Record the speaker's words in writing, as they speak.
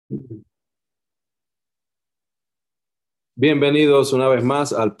Bienvenidos una vez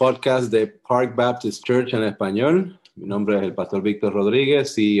más al podcast de Park Baptist Church en español. Mi nombre es el pastor Víctor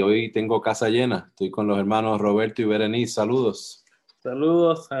Rodríguez y hoy tengo casa llena. Estoy con los hermanos Roberto y Berenice. Saludos.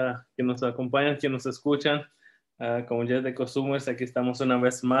 Saludos a quienes nos acompañan, quienes nos escuchan. Como ya es de costumbre, aquí estamos una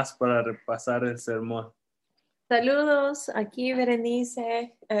vez más para repasar el sermón. Saludos, aquí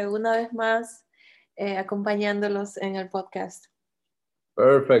Berenice, una vez más acompañándolos en el podcast.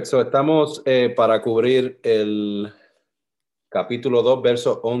 Perfecto. So, estamos para cubrir el capítulo 2,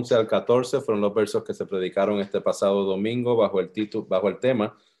 versos 11 al 14. Fueron los versos que se predicaron este pasado domingo bajo el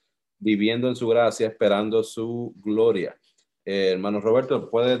tema Viviendo en su gracia, esperando su gloria. Hermano Roberto,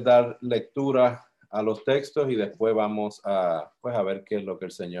 ¿puedes dar lectura a los textos y después vamos a ver qué es lo que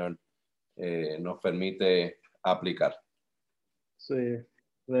el Señor nos permite aplicar? Sí,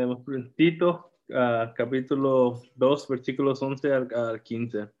 leemos Tito, capítulo 2, versículos 11 al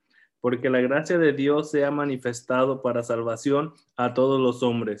 15. Porque la gracia de Dios se ha manifestado para salvación a todos los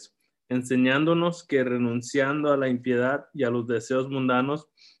hombres, enseñándonos que renunciando a la impiedad y a los deseos mundanos,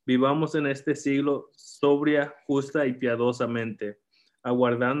 vivamos en este siglo sobria, justa y piadosamente,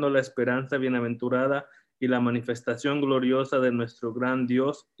 aguardando la esperanza bienaventurada y la manifestación gloriosa de nuestro gran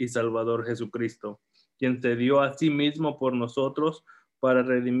Dios y Salvador Jesucristo, quien se dio a sí mismo por nosotros para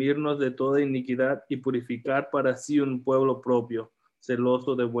redimirnos de toda iniquidad y purificar para sí un pueblo propio,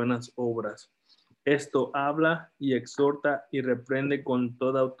 celoso de buenas obras. Esto habla y exhorta y reprende con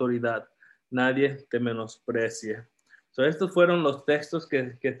toda autoridad. Nadie te menosprecie. Estos fueron los textos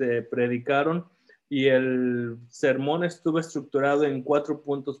que se predicaron y el sermón estuvo estructurado en 4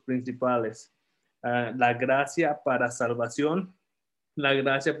 puntos principales. La gracia para salvación, la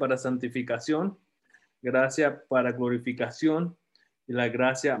gracia para santificación, gracia para glorificación y la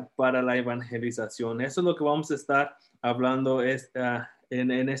gracia para la evangelización. Eso es lo que vamos a estar hablando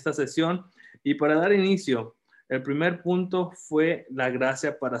en esta sesión. Y para dar inicio, el primer punto fue la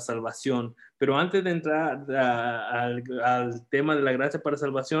gracia para salvación. Pero antes de entrar al tema de la gracia para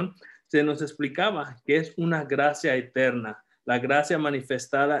salvación, se nos explicaba que es una gracia eterna. La gracia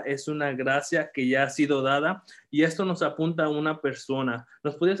manifestada es una gracia que ya ha sido dada y esto nos apunta a una persona.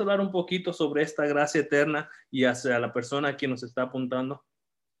 ¿Nos podrías hablar un poquito sobre esta gracia eterna y hacia la persona a quien nos está apuntando?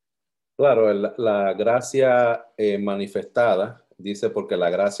 Claro, la gracia manifestada, dice porque la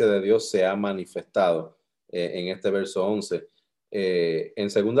gracia de Dios se ha manifestado en este verso 11. En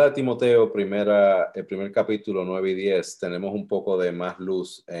segunda de Timoteo, el primer capítulo 9 y 10, tenemos un poco de más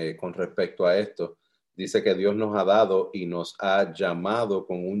luz con respecto a esto. Dice que Dios nos ha dado y nos ha llamado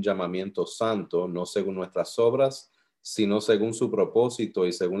con un llamamiento santo, no según nuestras obras, sino según su propósito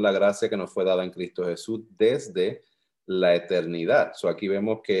y según la gracia que nos fue dada en Cristo Jesús desde la eternidad. Aquí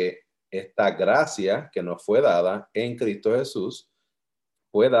vemos que esta gracia que nos fue dada en Cristo Jesús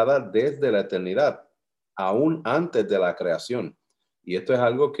fue dada desde la eternidad, aún antes de la creación. Y esto es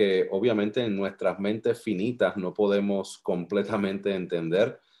algo que obviamente en nuestras mentes finitas no podemos completamente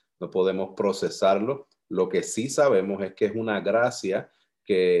entender, no podemos procesarlo. Lo que sí sabemos es que es una gracia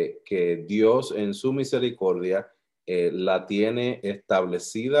que Dios en su misericordia la tiene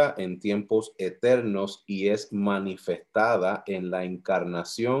establecida en tiempos eternos y es manifestada en la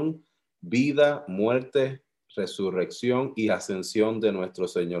encarnación, vida, muerte, resurrección y ascensión de nuestro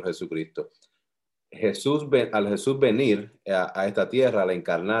Señor Jesucristo. Al Jesús venir a esta tierra, al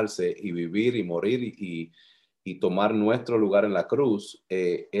encarnarse y vivir y morir y tomar nuestro lugar en la cruz,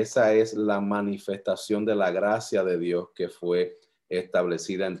 esa es la manifestación de la gracia de Dios que fue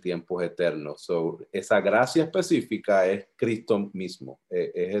establecida en tiempos eternos. Esa gracia específica es Cristo mismo,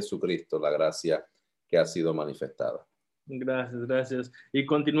 es Jesucristo, la gracia que ha sido manifestada. Gracias, gracias. Y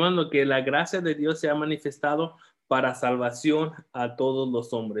continuando, que la gracia de Dios se ha manifestado para salvación a todos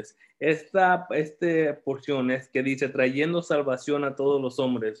los hombres. Esta porción es que dice trayendo salvación a todos los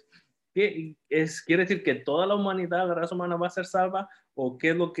hombres. ¿Quiere decir que toda la humanidad, la raza humana va a ser salva? ¿O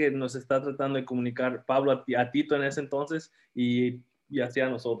qué es lo que nos está tratando de comunicar Pablo a Tito en ese entonces y hacia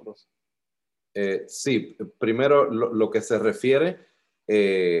nosotros? Sí, primero lo que se refiere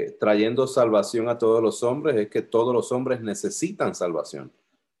trayendo salvación a todos los hombres es que todos los hombres necesitan salvación.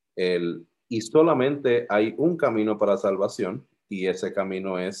 Y solamente hay un camino para salvación y ese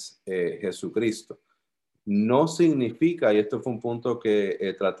camino es Jesucristo. No significa, y esto fue un punto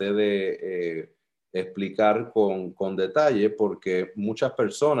que traté de explicar con detalle, porque muchas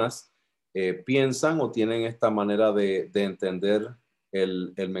personas piensan o tienen esta manera de entender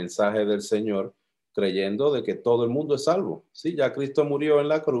el mensaje del Señor, creyendo de que todo el mundo es salvo. Sí, ya Cristo murió en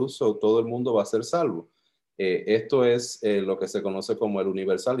la cruz, o todo el mundo va a ser salvo. Esto es lo que se conoce como el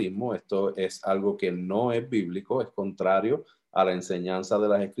universalismo. Esto es algo que no es bíblico, es contrario a la enseñanza de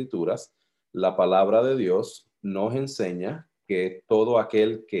las Escrituras, la palabra de Dios nos enseña que todo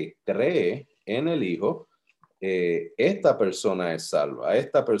aquel que cree en el Hijo, esta persona es salva.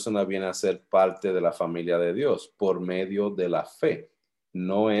 Esta persona viene a ser parte de la familia de Dios por medio de la fe.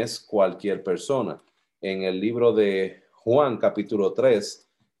 No es cualquier persona. En el libro de Juan, capítulo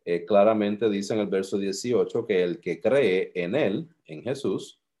 3, claramente dice en el verso 18 que el que cree en él, en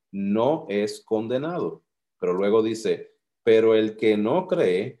Jesús, no es condenado. Pero luego dice, pero el que no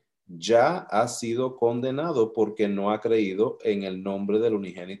cree ya ha sido condenado porque no ha creído en el nombre del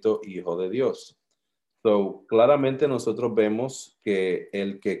unigénito Hijo de Dios. So, claramente nosotros vemos que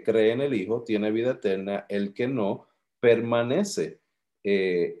el que cree en el Hijo tiene vida eterna, el que no permanece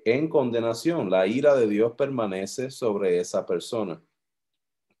en condenación. La ira de Dios permanece sobre esa persona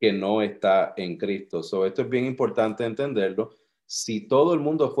que no está en Cristo. So, esto es bien importante entenderlo. Si todo el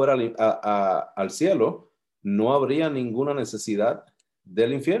mundo fuera al cielo, no habría ninguna necesidad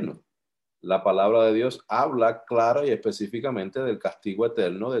del infierno. La palabra de Dios habla clara y específicamente del castigo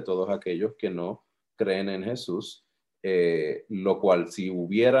eterno de todos aquellos que no creen en Jesús, lo cual si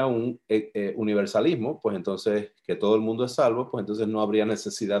hubiera un universalismo, pues entonces que todo el mundo es salvo, pues entonces no habría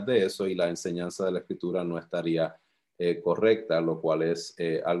necesidad de eso y la enseñanza de la Escritura no estaría correcta, lo cual es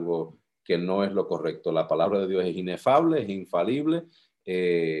algo que no es lo correcto. La palabra de Dios es inefable, es infalible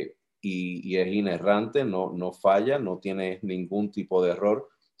y es inerrante, no falla, no tiene ningún tipo de error.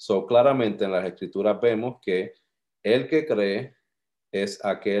 So, claramente en las Escrituras vemos que el que cree es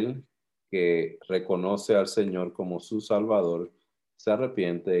aquel que reconoce al Señor como su Salvador, se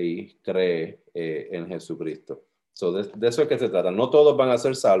arrepiente y cree en Jesucristo. So, de eso es que se trata. No todos van a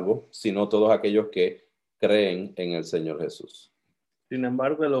ser salvos, sino todos aquellos que creen en el Señor Jesús. Sin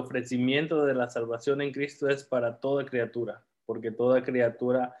embargo, el ofrecimiento de la salvación en Cristo es para toda criatura, porque toda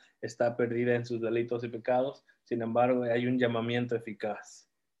criatura está perdida en sus delitos y pecados. Sin embargo, hay un llamamiento eficaz.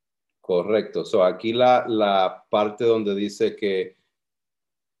 Correcto. So, aquí la parte donde dice que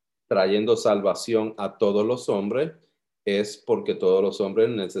trayendo salvación a todos los hombres es porque todos los hombres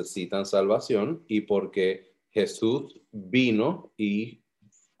necesitan salvación y porque Jesús vino y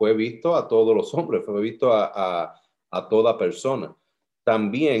fue visto a todos los hombres, fue visto a toda persona.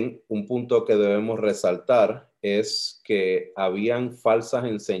 También un punto que debemos resaltar es que habían falsas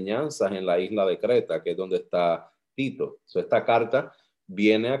enseñanzas en la isla de Creta, que es donde está Tito. So, esta carta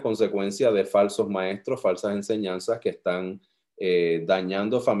viene a consecuencia de falsos maestros, falsas enseñanzas que están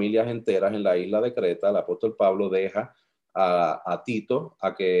dañando familias enteras en la isla de Creta. El apóstol Pablo deja a Tito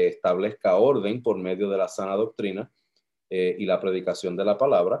a que establezca orden por medio de la sana doctrina y la predicación de la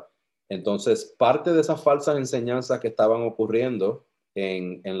palabra. Entonces, parte de esas falsas enseñanzas que estaban ocurriendo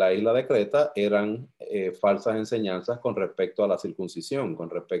en la isla de Creta eran falsas enseñanzas con respecto a la circuncisión, con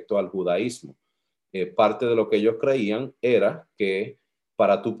respecto al judaísmo. Parte de lo que ellos creían era que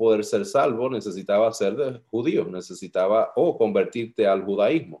para tú poder ser salvo necesitabas ser de judío, necesitaba convertirte al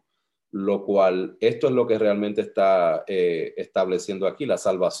judaísmo, lo cual esto es lo que realmente está estableciendo aquí. La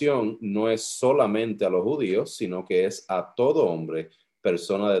salvación no es solamente a los judíos, sino que es a todo hombre,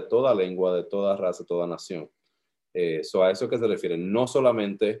 persona de toda lengua, de toda raza, toda nación. A eso que se refiere, no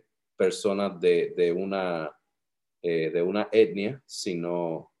solamente personas de una etnia,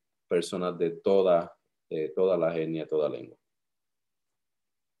 sino personas de toda la etnia, toda lengua.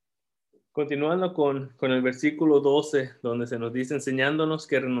 Continuando con el versículo 12, donde se nos dice, enseñándonos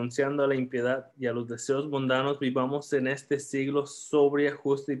que renunciando a la impiedad y a los deseos mundanos, vivamos en este siglo sobria,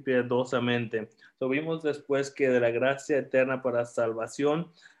 justa y piadosamente. Vimos después que de la gracia eterna para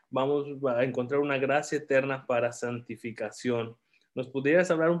salvación, vamos a encontrar una gracia eterna para santificación. ¿Nos pudieras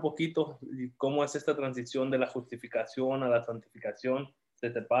hablar un poquito de cómo es esta transición de la justificación a la santificación?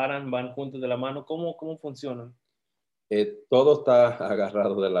 ¿Se separan, van juntos de la mano? ¿Cómo funcionan? Todo está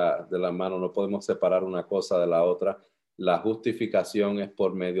agarrado de la mano, no podemos separar una cosa de la otra. La justificación es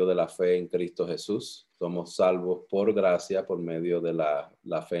por medio de la fe en Cristo Jesús. Somos salvos por gracia, por medio de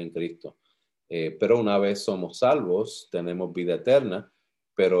la fe en Cristo. Pero una vez somos salvos, tenemos vida eterna,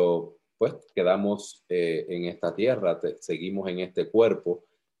 pero pues quedamos en esta tierra, seguimos en este cuerpo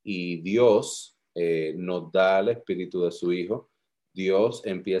y Dios nos da el Espíritu de su Hijo. Dios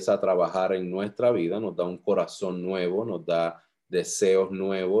empieza a trabajar en nuestra vida, nos da un corazón nuevo, nos da deseos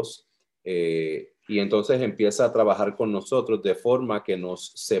nuevos y entonces empieza a trabajar con nosotros de forma que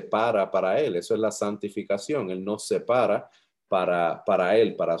nos separa para Él. Eso es la santificación. Él nos separa para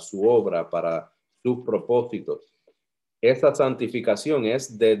Él, para su obra, para sus propósitos. Esa santificación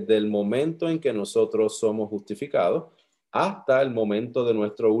es desde el momento en que nosotros somos justificados hasta el momento de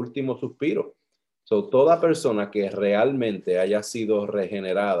nuestro último suspiro. Toda persona que realmente haya sido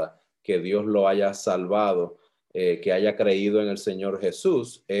regenerada, que Dios lo haya salvado, que haya creído en el Señor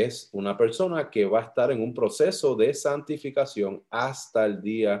Jesús, es una persona que va a estar en un proceso de santificación hasta el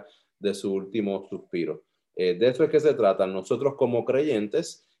día de su último suspiro. De eso es que se trata nosotros como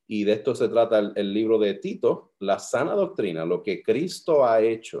creyentes, y de esto se trata el libro de Tito, la sana doctrina, lo que Cristo ha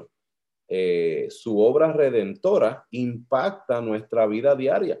hecho. Su obra redentora impacta nuestra vida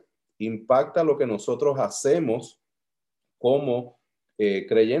diaria, impacta lo que nosotros hacemos como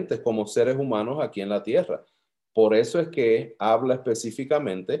creyentes, como seres humanos aquí en la tierra. Por eso es que habla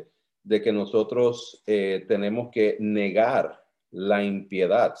específicamente de que nosotros tenemos que negar la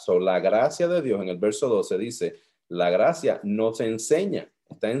impiedad. La gracia de Dios, en el verso 12 dice, la gracia nos enseña,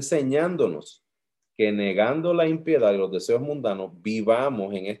 está enseñándonos que negando la impiedad y los deseos mundanos,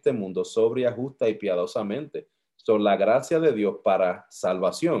 vivamos en este mundo sobria, justa y piadosamente. La gracia de Dios para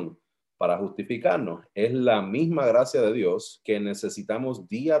salvación, para justificarnos, es la misma gracia de Dios que necesitamos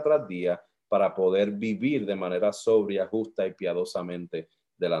día tras día para poder vivir de manera sobria, justa y piadosamente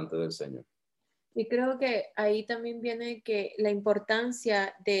delante del Señor. Y creo que ahí también viene que la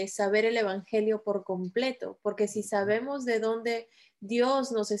importancia de saber el evangelio por completo, porque si sabemos de dónde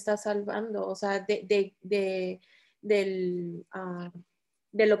Dios nos está salvando, o sea, de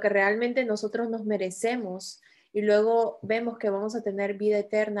lo que realmente nosotros nos merecemos, y luego vemos que vamos a tener vida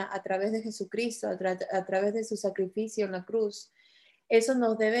eterna a través de Jesucristo, a través de su sacrificio en la cruz, eso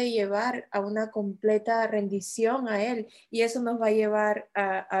nos debe llevar a una completa rendición a Él, y eso nos va a llevar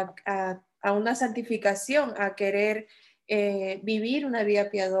a una santificación, a querer vivir una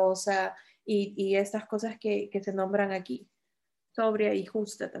vida piadosa y estas cosas que se nombran aquí, sobria y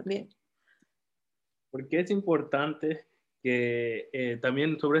justa también. Porque es importante que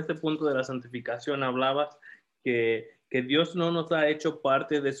también sobre este punto de la santificación hablabas que Dios no nos ha hecho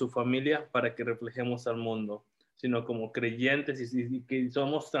parte de su familia para que reflejemos al mundo, sino como creyentes y que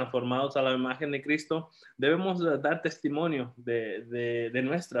somos transformados a la imagen de Cristo, debemos dar testimonio de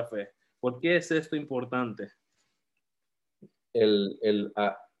nuestra fe. ¿Por qué es esto importante?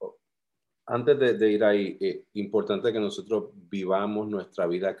 Antes de ir ahí, importante que nosotros vivamos nuestra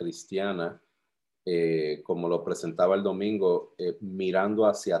vida cristiana, como lo presentaba el domingo, mirando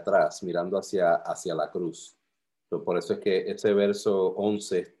hacia atrás, mirando hacia la cruz. Por eso es que ese verso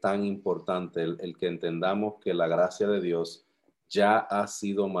 11 es tan importante, el que entendamos que la gracia de Dios ya ha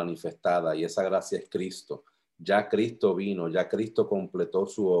sido manifestada, y esa gracia es Cristo. Ya Cristo vino, ya Cristo completó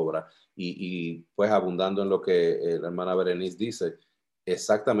su obra, y pues abundando en lo que la hermana Berenice dice,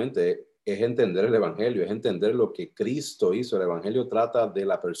 exactamente, es entender el evangelio, es entender lo que Cristo hizo. El evangelio trata de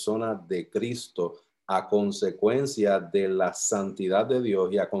la persona de Cristo a consecuencia de la santidad de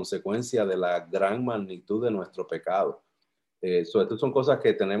Dios y a consecuencia de la gran magnitud de nuestro pecado. Estas son cosas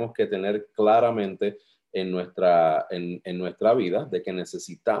que tenemos que tener claramente en nuestra vida, de que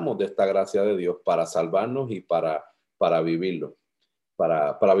necesitamos de esta gracia de Dios para salvarnos y para vivirlo,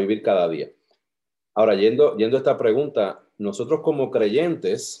 para vivir cada día. Ahora, yendo a esta pregunta, nosotros como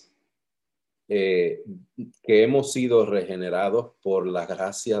creyentes que hemos sido regenerados por la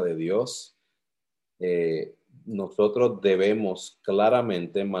gracia de Dios, nosotros debemos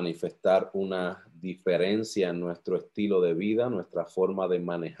claramente manifestar una diferencia en nuestro estilo de vida, nuestra forma de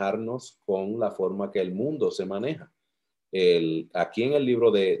manejarnos con la forma que el mundo se maneja. Aquí en el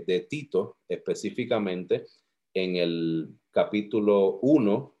libro de Tito, específicamente, en el capítulo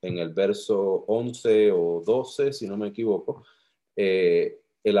 1, en el verso 11 o 12, si no me equivoco,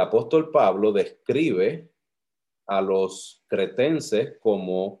 el apóstol Pablo describe a los cretenses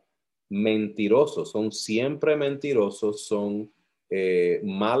como mentirosos, son siempre mentirosos, son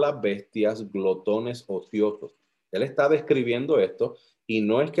malas bestias, glotones, ociosos. Él está describiendo esto, y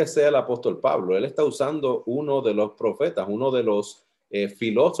no es que sea el apóstol Pablo, él está usando uno de los profetas, uno de los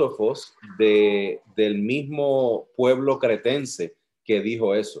filósofos del mismo pueblo cretense que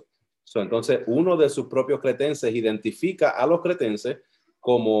dijo eso. Entonces, uno de sus propios cretenses identifica a los cretenses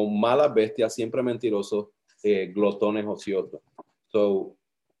como malas bestias, siempre mentirosos, glotones ociosos.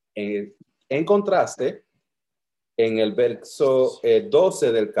 En contraste, en el verso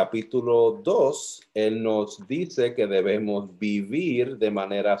 12 del capítulo 2, él nos dice que debemos vivir de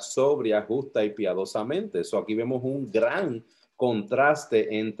manera sobria, justa y piadosamente. Aquí vemos un gran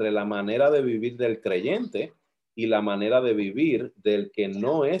contraste entre la manera de vivir del creyente y la manera de vivir del que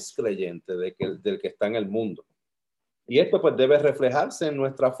no es creyente, del que está en el mundo. Y esto pues debe reflejarse en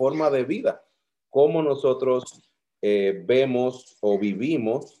nuestra forma de vida, cómo nosotros vemos o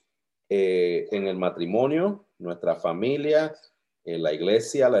vivimos en el matrimonio, nuestra familia, la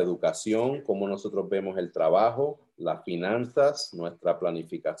iglesia, la educación, cómo nosotros vemos el trabajo, las finanzas, nuestra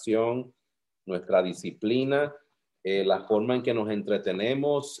planificación, nuestra disciplina, la forma en que nos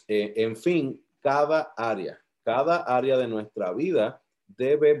entretenemos, en fin, cada área cada área de nuestra vida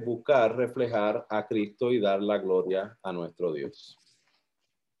debe buscar reflejar a Cristo y dar la gloria a nuestro Dios.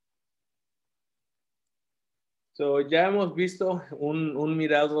 So, ya hemos visto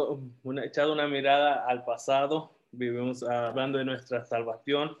echado una mirada al pasado, vivimos hablando de nuestra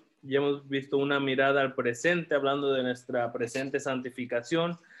salvación, y hemos visto una mirada al presente, hablando de nuestra presente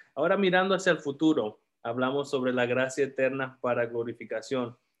santificación. Ahora mirando hacia el futuro, hablamos sobre la gracia eterna para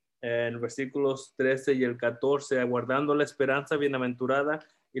glorificación. En versículos 13 y el 14, aguardando la esperanza bienaventurada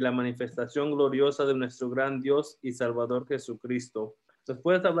y la manifestación gloriosa de nuestro gran Dios y Salvador Jesucristo. Entonces,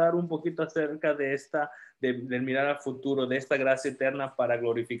 ¿puedes hablar un poquito acerca de del mirar al futuro, de esta gracia eterna para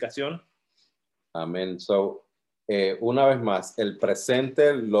glorificación? Amén. So, una vez más, el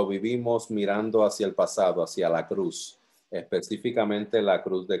presente lo vivimos mirando hacia el pasado, hacia la cruz, específicamente la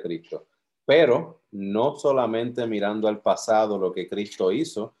cruz de Cristo. Pero no solamente mirando al pasado lo que Cristo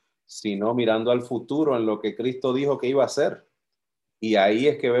hizo, sino mirando al futuro en lo que Cristo dijo que iba a hacer. Y ahí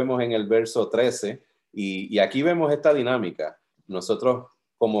es que vemos en el verso 13, y aquí vemos esta dinámica. Nosotros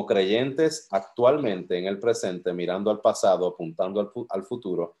como creyentes actualmente en el presente, mirando al pasado, apuntando al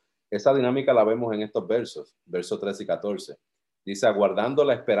futuro, esa dinámica la vemos en estos versos 13 y 14. Dice, aguardando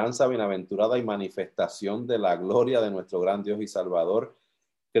la esperanza bienaventurada y manifestación de la gloria de nuestro gran Dios y Salvador,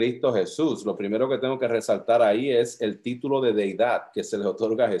 Cristo Jesús. Lo primero que tengo que resaltar ahí es el título de deidad que se le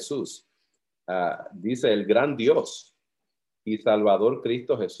otorga a Jesús. Dice el gran Dios y Salvador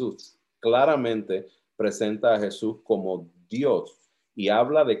Cristo Jesús. Claramente presenta a Jesús como Dios y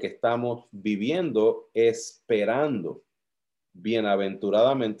habla de que estamos viviendo, esperando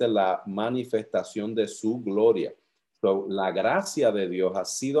bienaventuradamente la manifestación de su gloria. So, la gracia de Dios ha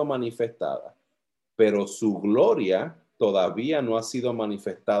sido manifestada, pero su gloria todavía no ha sido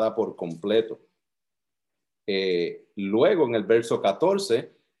manifestada por completo. Luego en el verso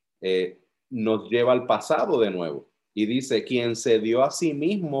 14 nos lleva al pasado de nuevo y dice, quien se dio a sí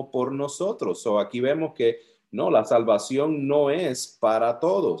mismo por nosotros. So, aquí vemos que no, la salvación no es para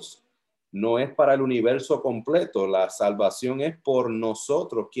todos, no es para el universo completo, la salvación es por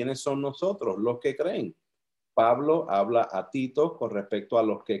nosotros. ¿Quiénes son nosotros? Los que creen. Pablo habla a Tito con respecto a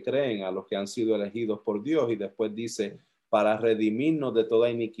los que creen, a los que han sido elegidos por Dios, y después dice, para redimirnos de toda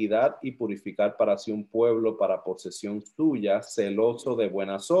iniquidad y purificar para sí un pueblo para posesión suya, celoso de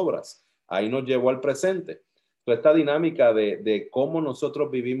buenas obras. Ahí nos llevó al presente. Entonces, esta dinámica de cómo nosotros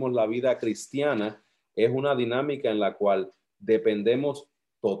vivimos la vida cristiana es una dinámica en la cual dependemos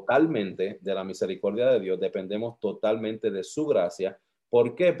totalmente de la misericordia de Dios, dependemos totalmente de su gracia.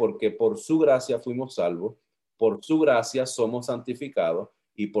 ¿Por qué? Porque por su gracia fuimos salvos, por su gracia somos santificados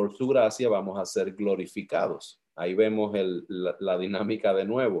y por su gracia vamos a ser glorificados. Ahí vemos la dinámica de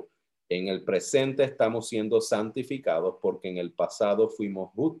nuevo. En el presente estamos siendo santificados porque en el pasado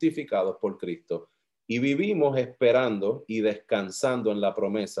fuimos justificados por Cristo y vivimos esperando y descansando en la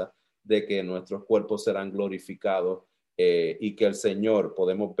promesa de que nuestros cuerpos serán glorificados y que el Señor,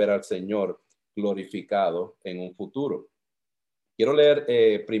 podemos ver al Señor glorificado en un futuro. Quiero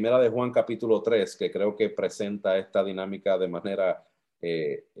leer Primera de Juan capítulo 3, que creo que presenta esta dinámica de manera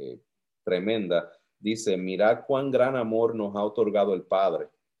tremenda. Dice, mirad cuán gran amor nos ha otorgado el Padre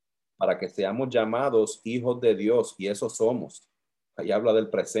para que seamos llamados hijos de Dios, y eso somos. Ahí habla del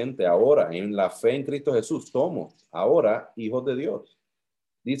presente, ahora, en la fe en Cristo Jesús, somos ahora hijos de Dios.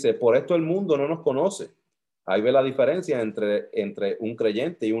 Dice, por esto el mundo no nos conoce. Ahí ve la diferencia entre un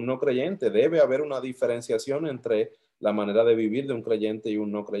creyente y un no creyente. Debe haber una diferenciación entre la manera de vivir de un creyente y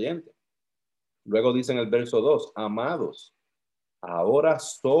un no creyente. Luego dice en el verso 2, amados, ahora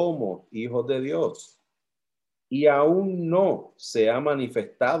somos hijos de Dios y aún no se ha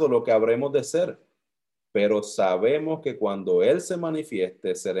manifestado lo que habremos de ser, pero sabemos que cuando Él se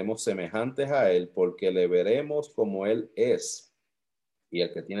manifieste seremos semejantes a Él porque le veremos como Él es. Y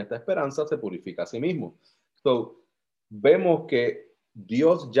el que tiene esta esperanza se purifica a sí mismo. So, vemos que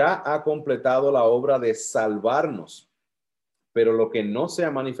Dios ya ha completado la obra de salvarnos, pero lo que no se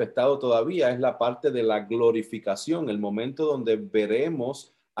ha manifestado todavía es la parte de la glorificación, el momento donde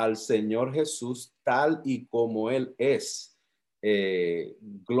veremos al Señor Jesús tal y como Él es.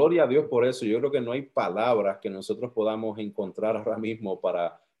 Gloria a Dios por eso. Yo creo que no hay palabras que nosotros podamos encontrar ahora mismo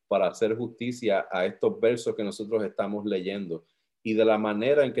para hacer justicia a estos versos que nosotros estamos leyendo y de la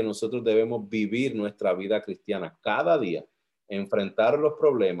manera en que nosotros debemos vivir nuestra vida cristiana cada día, enfrentar los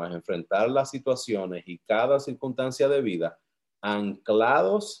problemas, enfrentar las situaciones y cada circunstancia de vida,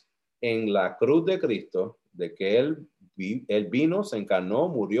 anclados en la cruz de Cristo, de que Él vino, se encarnó,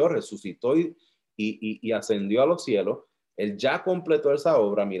 murió, resucitó y ascendió a los cielos. Él ya completó esa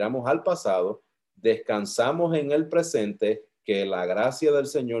obra, miramos al pasado, descansamos en el presente que la gracia del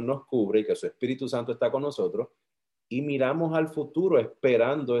Señor nos cubre y que su Espíritu Santo está con nosotros, y miramos al futuro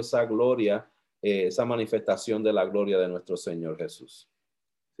esperando esa gloria, esa manifestación de la gloria de nuestro Señor Jesús.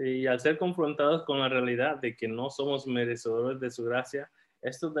 Sí, y al ser confrontados con la realidad de que no somos merecedores de su gracia,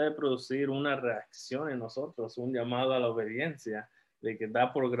 esto debe producir una reacción en nosotros, un llamado a la obediencia, de que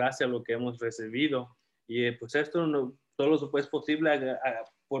da por gracia lo que hemos recibido. Y pues esto solo se puede posible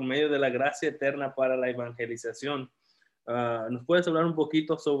por medio de la gracia eterna para la evangelización. ¿Nos puedes hablar un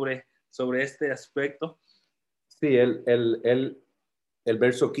poquito sobre este aspecto? Sí, el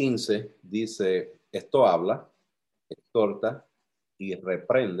verso 15 dice, esto habla, exhorta y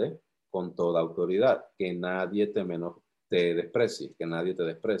reprende con toda autoridad, que nadie te desprecie, que nadie te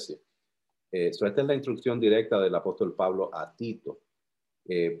desprecie. Esta es la instrucción directa del apóstol Pablo a Tito.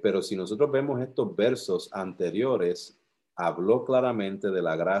 Pero si nosotros vemos estos versos anteriores, habló claramente de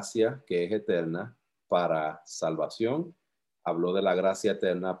la gracia que es eterna para salvación, habló de la gracia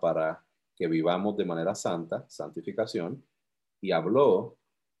eterna para que vivamos de manera santa, santificación, y habló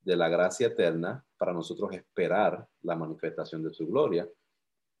de la gracia eterna para nosotros esperar la manifestación de su gloria.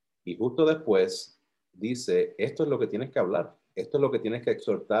 Y justo después dice, esto es lo que tienes que hablar, esto es lo que tienes que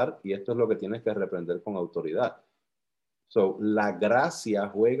exhortar y esto es lo que tienes que reprender con autoridad. So, la gracia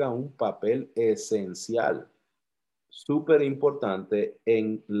juega un papel esencial, súper importante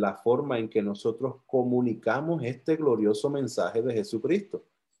en la forma en que nosotros comunicamos este glorioso mensaje de Jesucristo.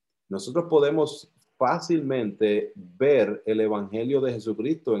 Nosotros podemos fácilmente ver el evangelio de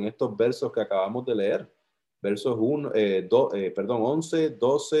Jesucristo en estos versos que acabamos de leer, versos 11,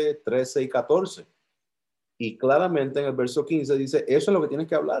 12, 13 y 14. Y claramente en el verso 15 dice, eso es lo que tienes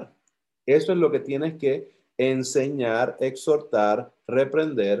que hablar, eso es lo que tienes que enseñar, exhortar,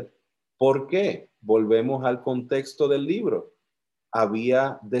 reprender. ¿Por qué? Volvemos al contexto del libro.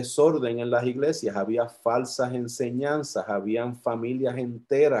 Había desorden en las iglesias, había falsas enseñanzas, habían familias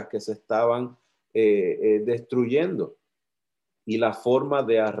enteras que se estaban destruyendo. Y la forma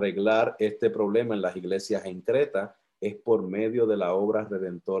de arreglar este problema en las iglesias en Creta es por medio de la obra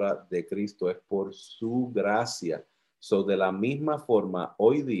redentora de Cristo, es por su gracia. So, de la misma forma,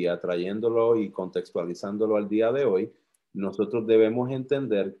 hoy día, trayéndolo y contextualizándolo al día de hoy, nosotros debemos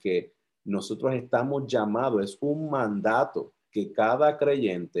entender que nosotros estamos llamados, es un mandato que cada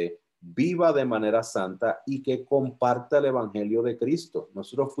creyente viva de manera santa y que comparta el evangelio de Cristo.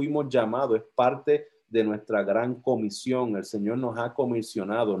 Nosotros fuimos llamados, es parte de nuestra gran comisión. El Señor nos ha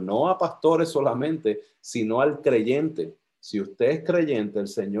comisionado, no a pastores solamente, sino al creyente. Si usted es creyente, el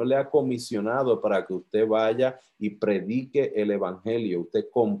Señor le ha comisionado para que usted vaya y predique el evangelio. Usted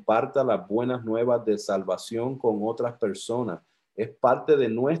comparta las buenas nuevas de salvación con otras personas. Es parte de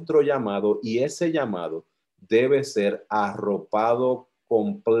nuestro llamado y ese llamado debe ser arropado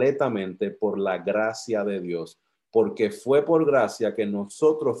completamente por la gracia de Dios, porque fue por gracia que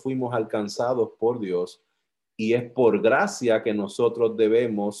nosotros fuimos alcanzados por Dios y es por gracia que nosotros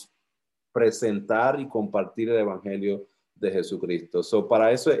debemos presentar y compartir el evangelio de Jesucristo. So,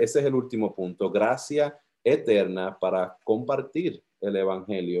 para eso, ese es el último punto, gracia eterna para compartir el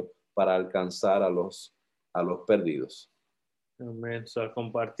evangelio, para alcanzar a los perdidos. Amén. So, al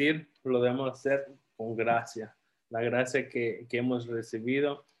compartir lo debemos hacer con gracia. La gracia que hemos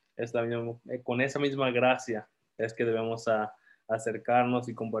recibido es la misma, con esa misma gracia es que debemos acercarnos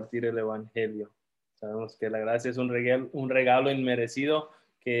y compartir el evangelio. Sabemos que la gracia es un regalo inmerecido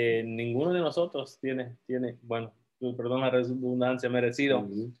que ninguno de nosotros tiene, bueno, perdón la redundancia, merecido,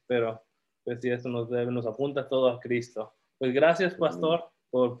 pero pues sí, esto nos apunta todo a Cristo. Pues gracias, pastor,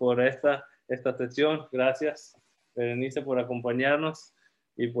 por esta sesión. Gracias, Berenice, por acompañarnos.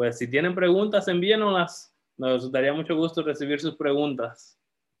 Y pues si tienen preguntas, envíennoslas. Nos daría mucho gusto recibir sus preguntas.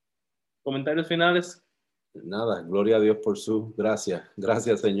 ¿Comentarios finales? Nada, gloria a Dios por su gracia.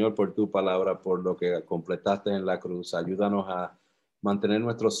 Gracias, Señor, por tu palabra, por lo que completaste en la cruz. Ayúdanos a mantener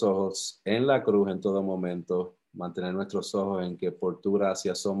nuestros ojos en la cruz en todo momento, mantener nuestros ojos en que por tu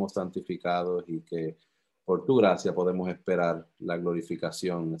gracia somos santificados y que por tu gracia podemos esperar la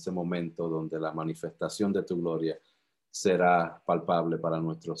glorificación, ese momento donde la manifestación de tu gloria será palpable para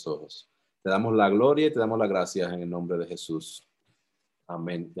nuestros ojos. Te damos la gloria y te damos las gracias en el nombre de Jesús.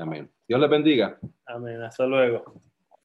 Amén y amén. Dios les bendiga. Amén. Hasta luego.